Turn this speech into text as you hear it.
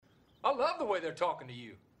I love the way they're talking to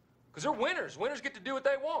you. Because they're winners. Winners get to do what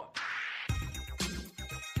they want.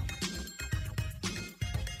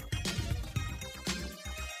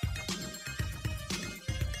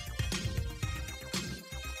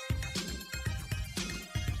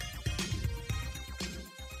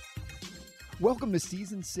 Welcome to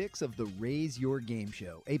Season 6 of the Raise Your Game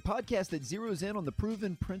Show, a podcast that zeroes in on the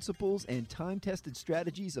proven principles and time-tested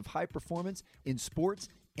strategies of high performance in sports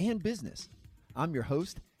and business. I'm your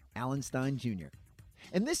host, Alan Stein Jr.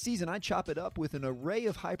 And this season, I chop it up with an array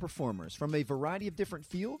of high performers from a variety of different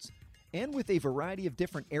fields and with a variety of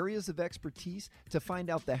different areas of expertise to find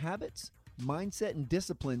out the habits, mindset, and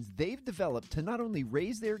disciplines they've developed to not only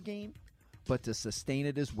raise their game, but to sustain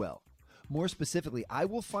it as well. More specifically, I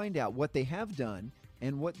will find out what they have done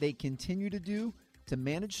and what they continue to do to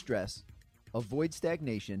manage stress, avoid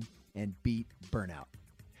stagnation, and beat burnout.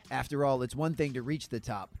 After all, it's one thing to reach the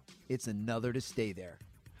top, it's another to stay there.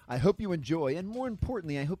 I hope you enjoy, and more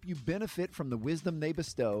importantly, I hope you benefit from the wisdom they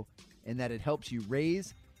bestow and that it helps you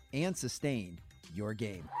raise and sustain your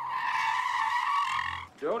game.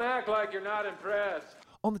 Don't act like you're not impressed.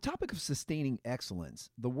 On the topic of sustaining excellence,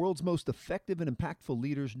 the world's most effective and impactful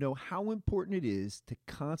leaders know how important it is to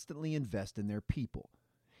constantly invest in their people.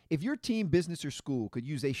 If your team, business, or school could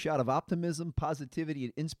use a shot of optimism, positivity,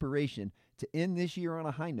 and inspiration to end this year on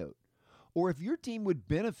a high note, or if your team would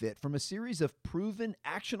benefit from a series of proven,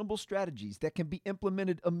 actionable strategies that can be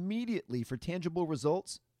implemented immediately for tangible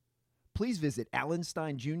results, please visit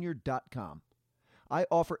alansteinjr.com. I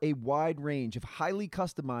offer a wide range of highly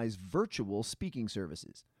customized virtual speaking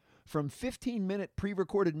services, from 15-minute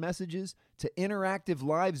pre-recorded messages to interactive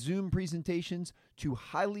live Zoom presentations to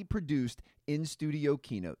highly produced in-studio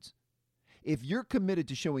keynotes. If you're committed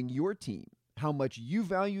to showing your team how much you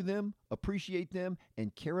value them, appreciate them,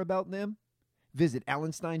 and care about them, visit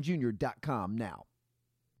alansteinjr.com now.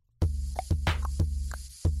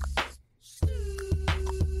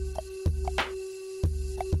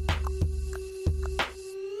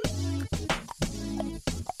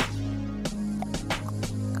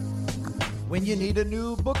 When you need a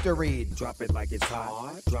new book to read, drop it like it's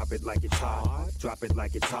hot, drop it like it's hot, drop it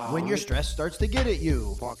like it's hot. When your stress starts to get at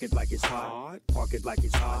you, park it like it's hot, park it like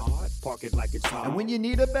it's hot, park it like it's hot. And when you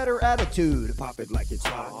need a better attitude, pop it like it's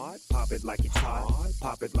hot, pop it like it's hot,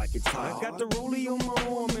 pop it like it's hot. I got the rollie on my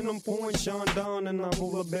arm and I'm pouring Sean down and I'm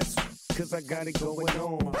all the best cause I got it going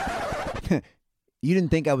on. You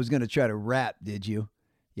didn't think I was going to try to rap, did you?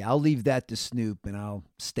 Yeah, I'll leave that to Snoop and I'll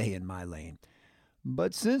stay in my lane.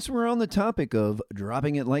 But since we're on the topic of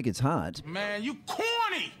dropping it like it's hot, man, you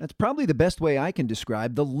corny! That's probably the best way I can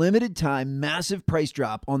describe the limited time massive price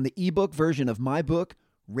drop on the ebook version of my book,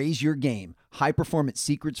 Raise Your Game, High Performance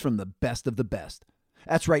Secrets from the Best of the Best.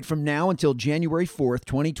 That's right, from now until January 4th,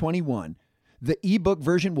 2021, the ebook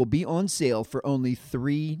version will be on sale for only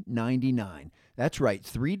 $3.99. That's right,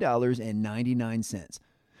 $3.99.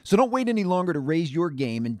 So don't wait any longer to raise your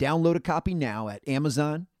game and download a copy now at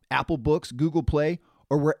Amazon, Apple Books, Google Play,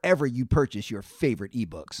 or wherever you purchase your favorite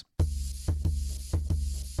ebooks.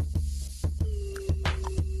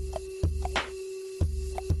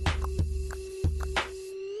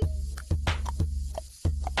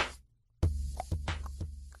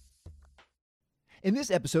 In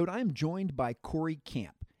this episode, I am joined by Corey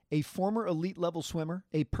Camp, a former elite level swimmer,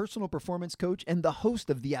 a personal performance coach, and the host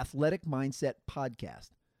of the Athletic Mindset podcast.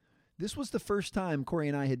 This was the first time Corey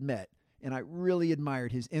and I had met, and I really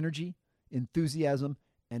admired his energy, enthusiasm,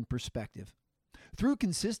 and perspective. Through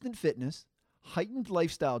consistent fitness, heightened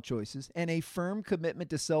lifestyle choices, and a firm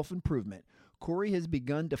commitment to self-improvement, Corey has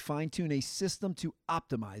begun to fine-tune a system to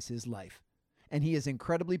optimize his life. And he is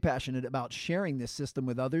incredibly passionate about sharing this system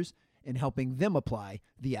with others and helping them apply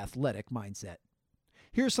the athletic mindset.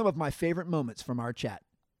 Here's some of my favorite moments from our chat.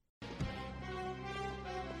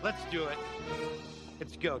 Let's do it.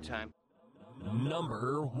 It's go time.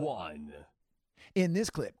 Number 1. In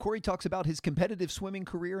this clip, Corey talks about his competitive swimming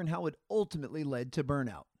career and how it ultimately led to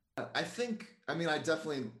burnout. I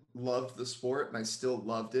definitely loved the sport and I still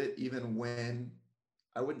loved it, even when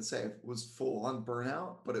I wouldn't say it was full on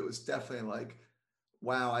burnout, but it was definitely like,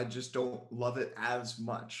 wow, I just don't love it as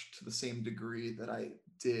much to the same degree that I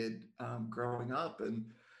did growing up.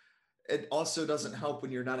 And it also doesn't help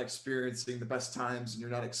when you're not experiencing the best times and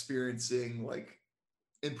you're not experiencing like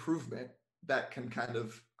improvement that can kind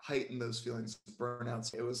of heighten those feelings of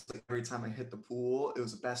burnouts. It was like every time I hit the pool, it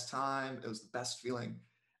was the best time. It was the best feeling.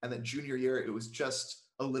 And then junior year, it was just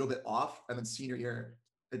a little bit off. And then senior year,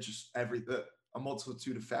 it just a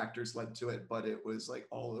multitude of factors led to it, but it was like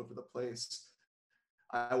all over the place.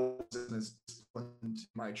 I wasn't as disciplined in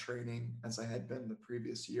my training as I had been the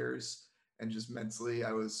previous years. and just mentally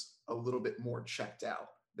I was a little bit more checked out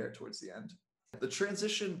there towards the end. The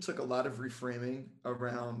transition took a lot of reframing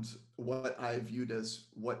around what I viewed as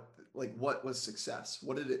what was success.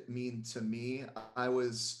 What did it mean to me? I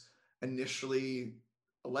was initially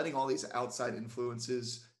letting all these outside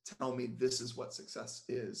influences tell me this is what success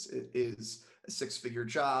is. It is a 6-figure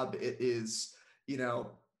job. It is,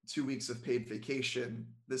 2 weeks of paid vacation.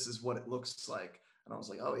 This is what it looks like. And I was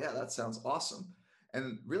like, oh yeah, that sounds awesome.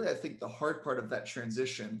 And really, I think the hard part of that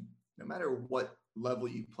transition, no matter what level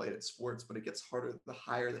you played at sports, but it gets harder the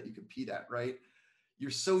higher that you compete at, right?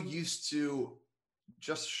 You're so used to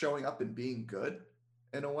just showing up and being good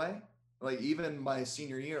in a way. Like even my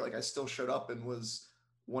senior year, like I still showed up and was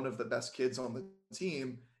one of the best kids on the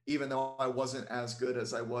team, even though I wasn't as good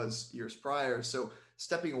as I was years prior. So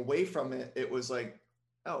stepping away from it, it was like,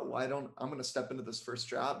 oh, I'm going to step into this first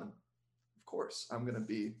job and of course I'm going to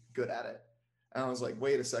be good at it. And I was like,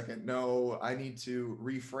 wait a second, no, I need to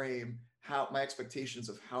reframe how my expectations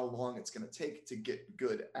of how long it's going to take to get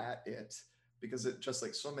good at it. Because it just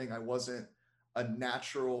like swimming, I wasn't a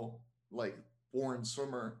natural, like born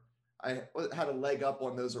swimmer. I had a leg up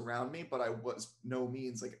on those around me, but I was no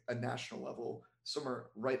means like a national level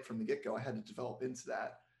swimmer right from the get-go. I had to develop into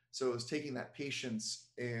that. So it was taking that patience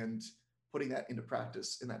and putting that into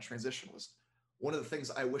practice in that transition was one of the things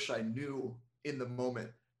I wish I knew in the moment,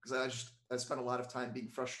 because I spent a lot of time being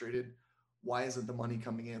frustrated. Why isn't the money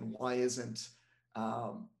coming in? Why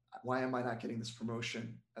am I not getting this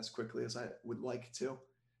promotion as quickly as I would like to?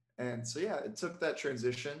 And so, yeah, it took that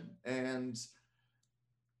transition, and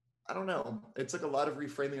I don't know, it took a lot of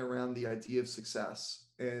reframing around the idea of success.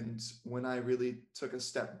 And when I really took a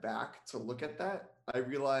step back to look at that, I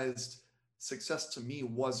realized success to me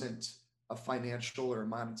wasn't a financial or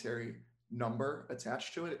monetary number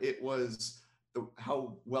attached to it. It was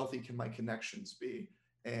how wealthy can my connections be?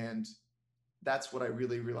 And that's what I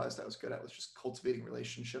really realized I was good at, was just cultivating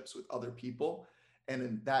relationships with other people. And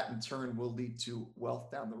then that in turn will lead to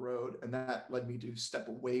wealth down the road. And that led me to step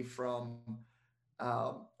away from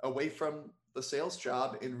the sales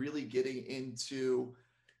job and really getting into,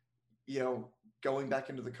 going back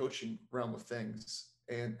into the coaching realm of things.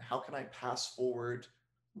 And how can I pass forward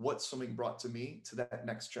what swimming brought to me to that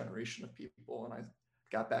next generation of people? And I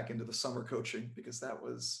got back into the summer coaching because that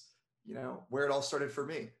was, where it all started for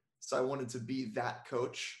me. So I wanted to be that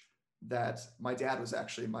coach that my dad was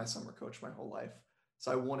actually my summer coach my whole life.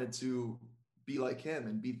 So I wanted to be like him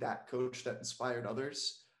and be that coach that inspired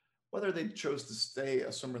others, whether they chose to stay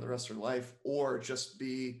a swimmer the rest of their life or just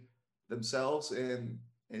be themselves and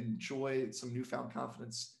enjoy some newfound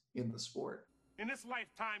confidence in the sport. In this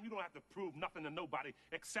lifetime, you don't have to prove nothing to nobody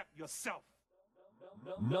except yourself.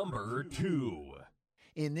 Number 2.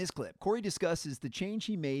 In this clip, Corey discusses the change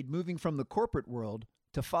he made moving from the corporate world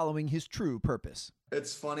to following his true purpose.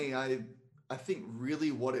 It's funny. I think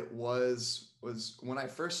really what it was when I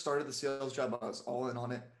first started the sales job, I was all in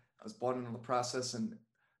on it. I was bought in on the process, and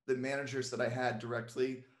the managers that I had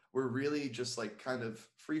directly were really just like kind of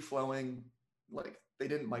free flowing. Like they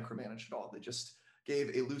didn't micromanage at all. They just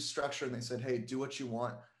gave a loose structure and they said, hey, do what you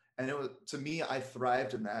want. And it was, to me, I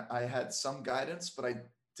thrived in that. I had some guidance, but I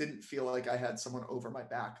didn't feel like I had someone over my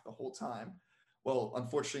back the whole time. Well,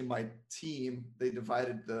 unfortunately, my team, they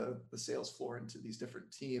divided the sales floor into these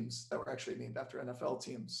different teams that were actually named after NFL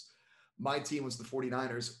teams. My team was the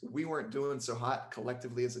 49ers. We weren't doing so hot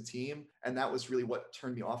collectively as a team. And that was really what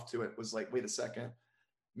turned me off to it, was like, wait a second,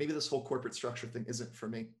 maybe this whole corporate structure thing isn't for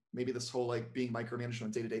me. Maybe this whole like being micromanaged on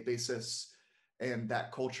a day-to-day basis and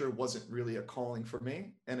that culture wasn't really a calling for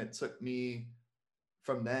me. And it took me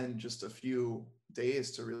from then just a few days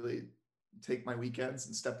to really take my weekends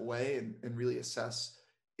and step away and really assess,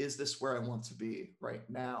 is this where I want to be right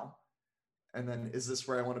now? And then is this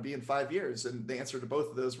where I want to be in 5 years? And the answer to both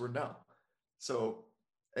of those were no. So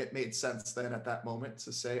it made sense then at that moment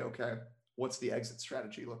to say, okay, what's the exit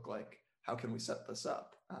strategy look like? How can we set this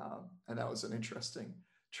up? And that was an interesting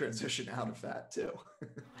transition out of that too.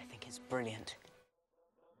 I think it's brilliant.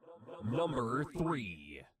 Number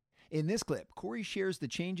 3. In this clip, Corey shares the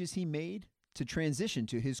changes he made to transition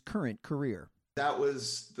to his current career. That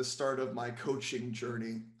was the start of my coaching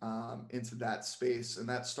journey into that space. And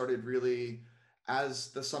that started really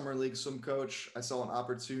as the Summer League swim coach. I saw an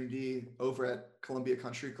opportunity over at Columbia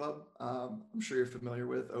Country Club. I'm sure you're familiar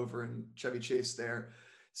with, over in Chevy Chase there.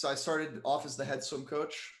 So I started off as the head swim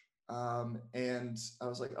coach. And I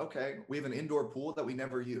was like, okay, we have an indoor pool that we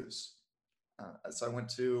never use. So I went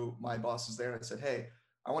to my bosses there and I said, hey,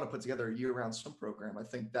 I want to put together a year-round swim program. I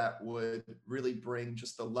think that would really bring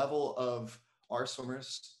just the level of our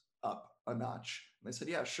swimmers up a notch. And they said,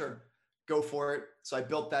 yeah, sure. go for it. So I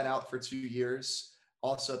built that out for 2 years.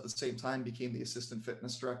 Also at the same time became the assistant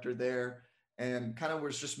fitness director there, and kind of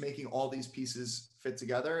was just making all these pieces fit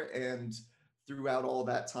together. And throughout all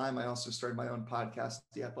that time, I also started my own podcast,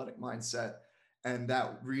 The Athletic Mindset. And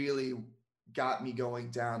that really got me going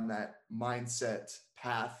down that mindset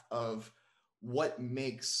path of what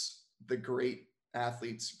makes the great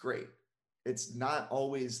athletes great. It's not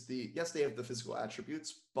always yes, they have the physical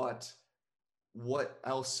attributes, but what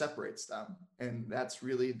else separates them? And that's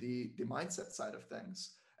really the mindset side of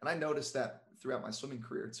things. And I noticed that throughout my swimming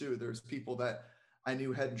career too. There's people that I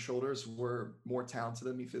knew head and shoulders were more talented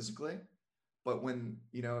than me physically, but when,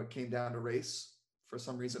 it came down to race, for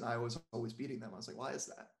some reason, I was always beating them. I was like, why is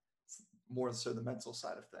that? It's more so the mental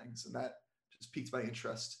side of things. And that just piqued my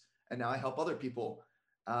interest. And now I help other people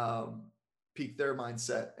peak their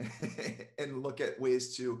mindset and look at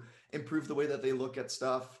ways to improve the way that they look at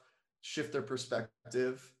stuff, shift their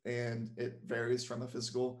perspective. And it varies from a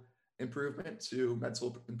physical improvement to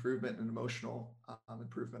mental improvement and emotional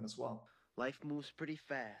improvement as well. Life moves pretty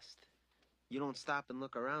fast. You don't stop and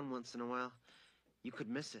look around once in a while, you could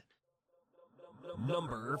miss it.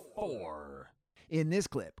 Number 4. In this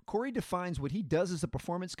clip, Corey defines what he does as a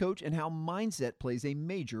performance coach and how mindset plays a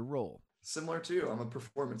major role. Similar to you, I'm a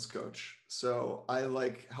performance coach. So I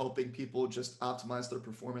like helping people just optimize their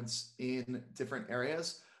performance in different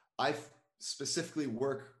areas. I specifically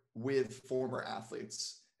work with former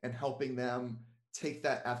athletes and helping them take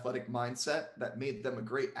that athletic mindset that made them a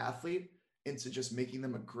great athlete into just making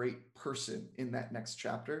them a great person in that next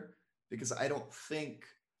chapter. Because I don't think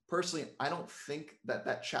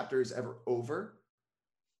that chapter is ever over.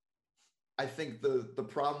 I think the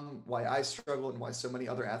problem why I struggle and why so many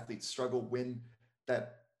other athletes struggle when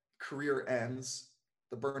that career ends,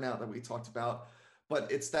 the burnout that we talked about,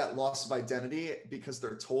 but it's that loss of identity because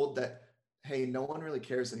they're told that, hey, no one really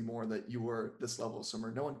cares anymore that you were this level of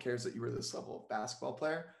swimmer. No one cares that you were this level of basketball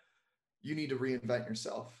player. You need to reinvent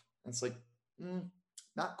yourself. And it's like,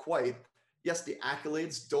 not quite. Yes, the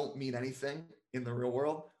accolades don't mean anything in the real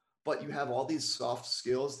world, but you have all these soft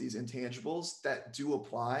skills, these intangibles that do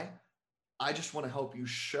apply. I just want to help you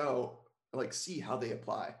see how they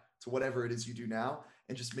apply to whatever it is you do now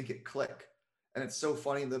and just make it click. And it's so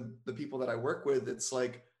funny, the people that I work with, it's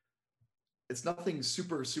like, it's nothing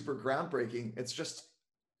super, super groundbreaking. It's just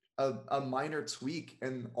a minor tweak.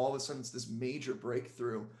 And all of a sudden it's this major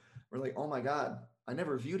breakthrough. We're like, oh my God, I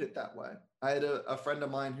never viewed it that way. I had a friend of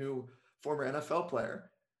mine former NFL player,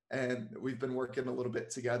 and we've been working a little bit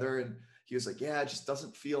together. And he was like, yeah, it just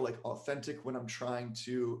doesn't feel like authentic when I'm trying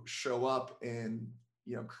to show up and,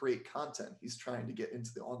 create content. He's trying to get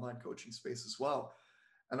into the online coaching space as well.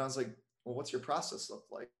 And I was like, well, what's your process look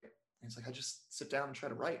like? And he's like, I just sit down and try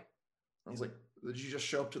to write. I was like, did you just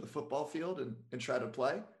show up to the football field and try to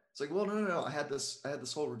play? It's like, well, no. I had this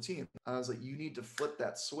whole routine. I was like, you need to flip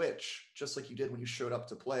that switch, just like you did when you showed up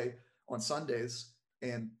to play on Sundays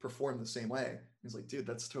and perform the same way. He's like, dude,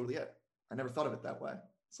 that's totally it. I never thought of it that way.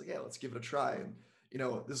 It's like, yeah, let's give it a try. And,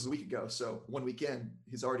 this is a week ago. So 1 weekend,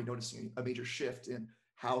 he's already noticing a major shift in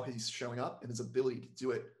how he's showing up and his ability to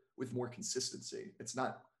do it with more consistency. It's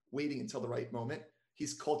not waiting until the right moment.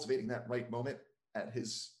 He's cultivating that right moment at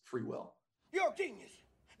his free will. You're a genius.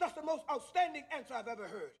 That's the most outstanding answer I've ever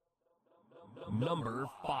heard. Number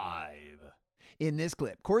 5. In this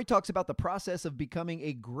clip, Corey talks about the process of becoming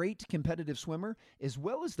a great competitive swimmer, as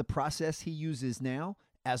well as the process he uses now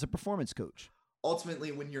as a performance coach.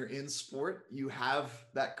 Ultimately, when you're in sport, you have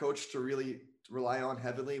that coach to really rely on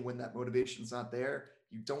heavily when that motivation's not there.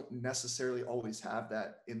 You don't necessarily always have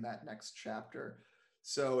that in that next chapter.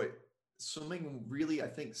 So swimming really, I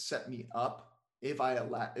think, set me up. If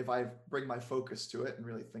I bring my focus to it and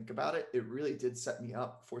really think about it, it really did set me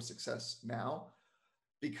up for success now,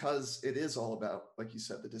 because it is all about, like you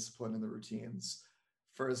said, the discipline and the routines.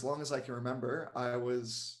 For as long as I can remember, I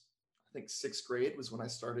think 6th grade was when I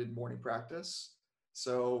started morning practice.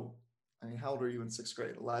 So, how old are you in 6th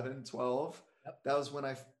grade? 11, 12? Yep. That was when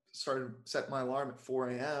I started setting my alarm at 4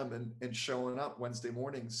 a.m. and showing up Wednesday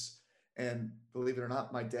mornings. And believe it or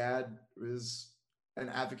not, my dad was an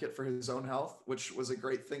advocate for his own health, which was a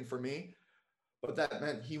great thing for me. But that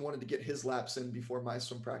meant he wanted to get his laps in before my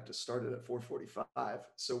swim practice started at 4:45.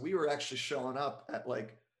 So we were actually showing up at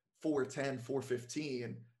like 4:10,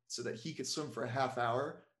 4:15 so that he could swim for a half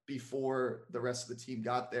hour before the rest of the team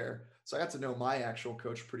got there. So I got to know my actual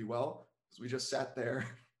coach pretty well, because we just sat there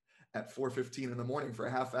at 4:15 in the morning for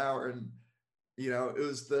a half hour. And,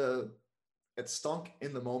 it stunk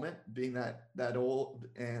in the moment being that old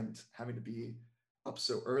and having to be up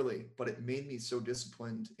so early, but it made me so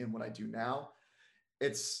disciplined in what I do now.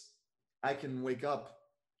 I can wake up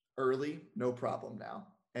early, no problem now.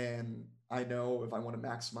 And I know if I want to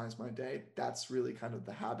maximize my day, that's really kind of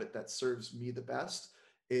the habit that serves me the best,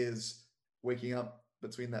 is waking up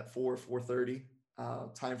between that 4:30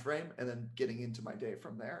 time frame and then getting into my day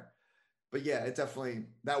from there. But yeah, it definitely,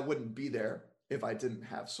 that wouldn't be there if I didn't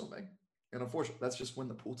have swimming. And unfortunately, that's just when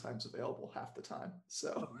the pool time's available half the time.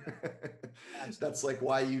 So that's like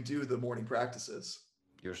why you do the morning practices.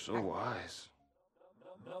 You're so wise.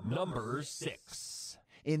 Number 6.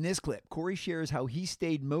 In this clip, Corey shares how he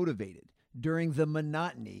stayed motivated during the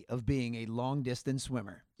monotony of being a long-distance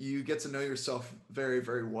swimmer. You get to know yourself very,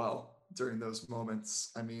 very well during those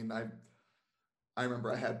moments. I mean, I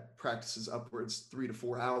remember I had practices upwards 3 to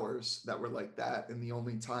 4 hours that were like that. And the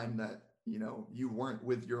only time that, you know, you weren't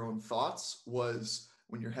with your own thoughts was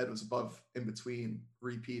when your head was above in between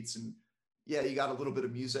repeats. And yeah, you got a little bit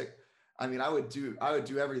of music. I mean, I would do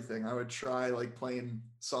everything. I would try like playing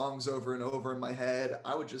songs over and over in my head.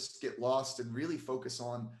 I would just get lost and really focus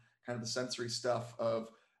on kind of the sensory stuff of,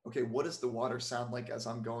 okay, what does the water sound like as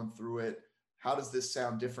I'm going through it? How does this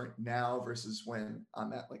sound different now versus when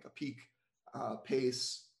I'm at like a peak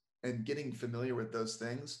pace? And getting familiar with those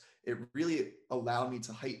things, it really allowed me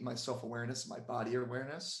to heighten my self-awareness, my body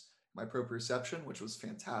awareness, my proprioception, which was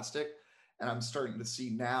fantastic. And I'm starting to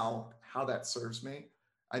see now how that serves me.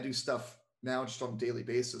 I do stuff now just on a daily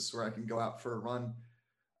basis where I can go out for a run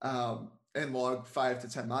and log 5 to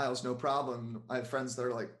 10 miles, no problem. I have friends that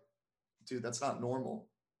are like, dude, that's not normal.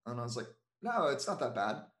 And I was like, no, it's not that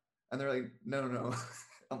bad. And they're like, no.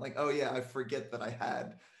 I'm like, oh yeah, I forget that I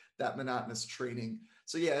had that monotonous training.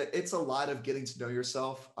 So yeah, it's a lot of getting to know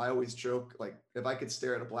yourself. I always joke, like if I could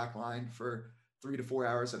stare at a black line for 3 to 4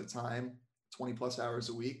 hours at a time, 20 plus hours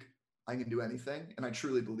a week, I can do anything. And I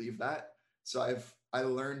truly believe that. So I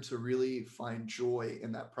learned to really find joy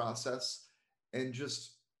in that process and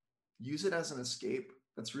just use it as an escape.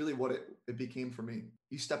 That's really what it became for me.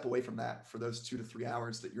 You step away from that for those 2 to 3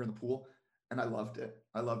 hours that you're in the pool. And I loved it.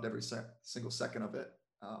 I loved every single second of it,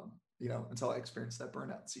 until I experienced that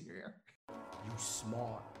burnout senior year. You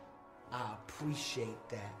smart. I appreciate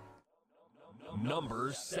that.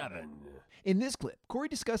 Number 7. In this clip, Corey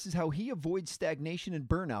discusses how he avoids stagnation and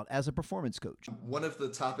burnout as a performance coach. One of the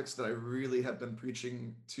topics that I really have been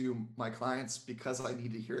preaching to my clients, because I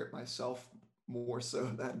need to hear it myself more so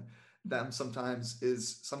than them sometimes,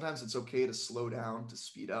 is sometimes it's okay to slow down, to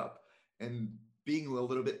speed up, and being a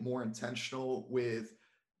little bit more intentional with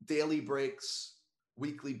daily breaks,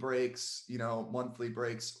 weekly breaks, monthly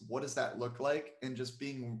breaks. What does that look like? And just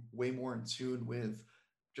being way more in tune with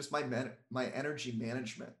just my energy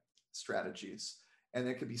management strategies. And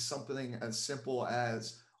it could be something as simple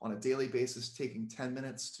as on a daily basis, taking 10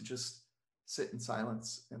 minutes to just sit in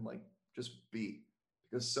silence and like just be,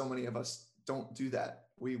 because so many of us don't do that.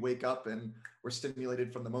 We wake up and we're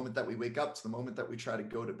stimulated from the moment that we wake up to the moment that we try to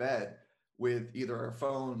go to bed with either our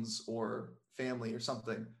phones or family or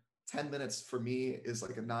something. 10 minutes for me is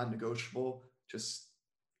like a non-negotiable, just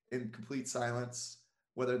in complete silence,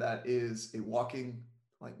 whether that is a walking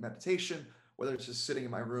like meditation, whether it's just sitting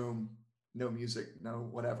in my room, no music, no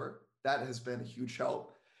whatever. That has been a huge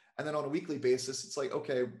help. And then on a weekly basis, it's like,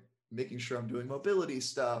 okay, making sure I'm doing mobility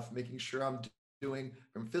stuff, making sure I'm doing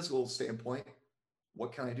from a physical standpoint,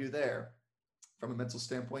 what can I do there? From a mental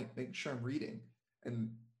standpoint, making sure I'm reading.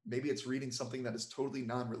 And maybe it's reading something that is totally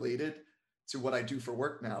non-related to what I do for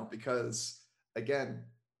work now, because again,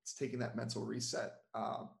 it's taking that mental reset,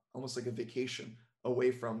 almost like a vacation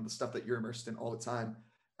away from the stuff that you're immersed in all the time.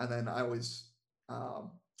 And then I always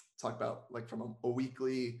talk about like from a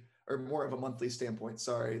weekly or more of a monthly standpoint,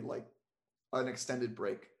 like an extended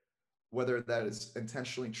break, whether that is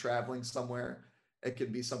intentionally traveling somewhere. It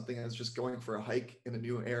could be something as just going for a hike in a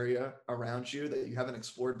new area around you that you haven't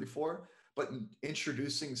explored before, but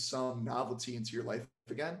introducing some novelty into your life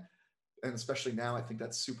again. And especially now, I think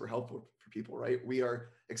that's super helpful for people, right? We are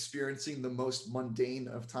experiencing the most mundane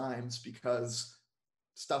of times because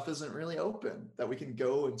stuff isn't really open that we can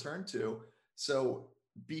go and turn to. So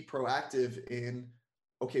be proactive in,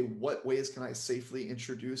 okay, what ways can I safely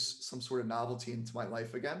introduce some sort of novelty into my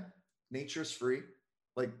life again? Nature's free.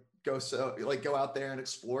 Go out there and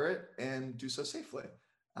explore it and do so safely.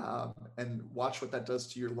 And watch what that does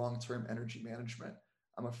to your long-term energy management.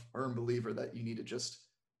 I'm a firm believer that you need to just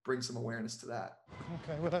bring some awareness to that.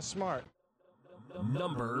 Okay, well, that's smart.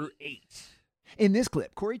 Number 8. In this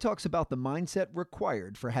clip, Corey talks about the mindset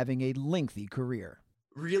required for having a lengthy career.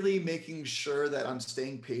 Really making sure that I'm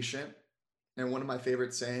staying patient. And one of my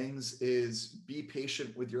favorite sayings is be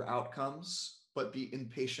patient with your outcomes, but be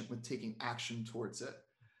impatient with taking action towards it.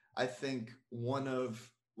 I think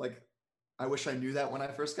I wish I knew that when I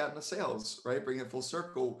first got into sales, right? Bring it full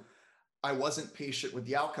circle. I wasn't patient with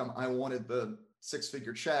the outcome. I wanted the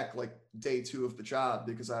 6-figure check like day 2 of the job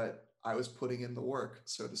because I was putting in the work,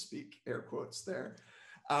 so to speak, air quotes there.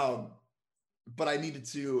 But I needed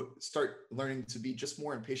to start learning to be just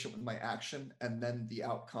more impatient with my action, and then the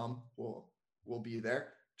outcome will be there,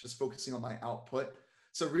 just focusing on my output.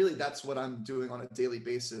 So really that's what I'm doing on a daily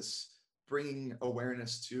basis, bringing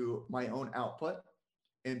awareness to my own output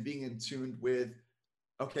and being in tune with,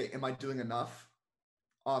 okay, am I doing enough?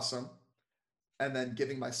 Awesome. And then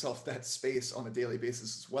giving myself that space on a daily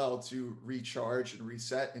basis as well to recharge and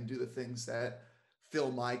reset and do the things that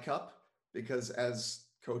fill my cup. Because as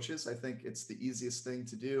coaches, I think it's the easiest thing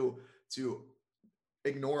to do to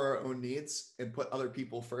ignore our own needs and put other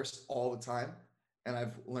people first all the time. And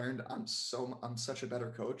I've learned I'm such a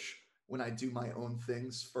better coach when I do my own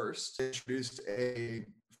things first. I introduced a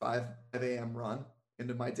 5 a.m. run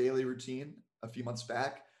into my daily routine a few months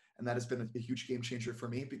back. And that has been a huge game changer for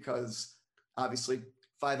me because obviously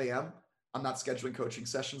 5 a.m., I'm not scheduling coaching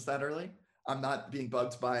sessions that early. I'm not being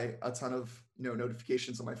bugged by a ton of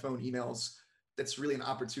notifications on my phone, emails. That's really an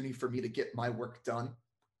opportunity for me to get my work done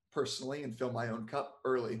personally and fill my own cup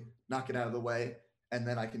early, knock it out of the way, and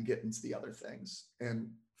then I can get into the other things. And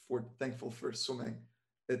thankful for swimming,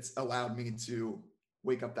 it's allowed me to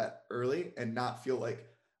wake up that early and not feel like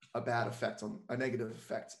a negative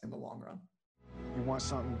effect in the long run. You want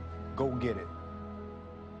something, go get it.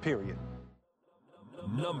 Period.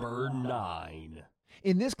 Number 9.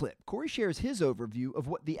 In this clip, Corey shares his overview of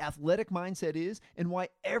what the athletic mindset is and why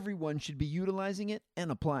everyone should be utilizing it and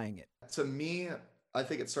applying it. To me, I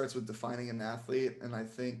think it starts with defining an athlete, and I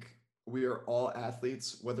think we are all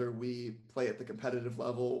athletes, whether we play at the competitive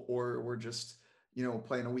level or we're just,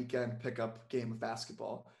 playing a weekend pickup game of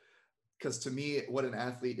basketball. Because to me, what an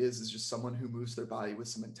athlete is just someone who moves their body with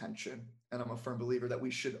some intention. And I'm a firm believer that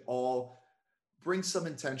we should all bring some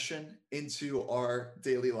intention into our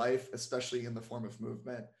daily life, especially in the form of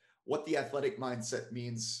movement. What the athletic mindset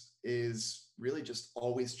means is really just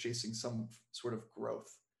always chasing some sort of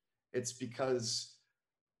growth. It's because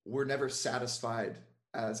we're never satisfied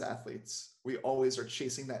as athletes. We always are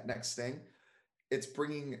chasing that next thing. It's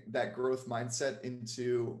bringing that growth mindset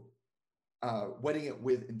into wedding it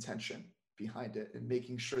with intention behind it and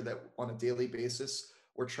making sure that on a daily basis,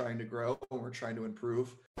 we're trying to grow and we're trying to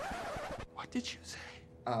improve. What did you say?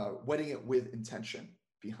 Wedding it with intention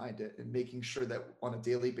behind it and making sure that on a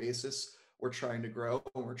daily basis, we're trying to grow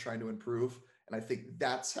and we're trying to improve. And I think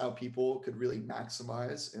that's how people could really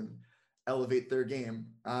maximize and elevate their game,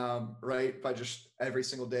 right? By just every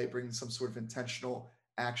single day bringing some sort of intentional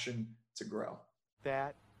action to grow.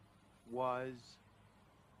 That was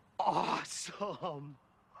awesome.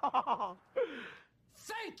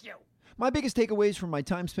 Thank you. My biggest takeaways from my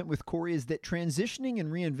time spent with Corey is that transitioning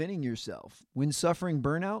and reinventing yourself when suffering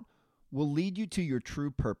burnout will lead you to your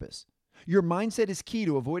true purpose. Your mindset is key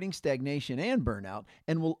to avoiding stagnation and burnout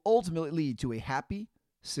and will ultimately lead to a happy,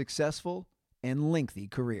 successful, and lengthy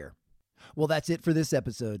career. Well, that's it for this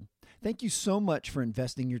episode. Thank you so much for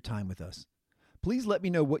investing your time with us. Please let me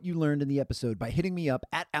know what you learned in the episode by hitting me up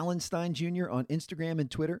at Alan Stein Jr. on Instagram and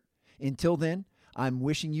Twitter. Until then, I'm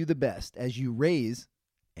wishing you the best as you raise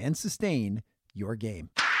and sustain your game.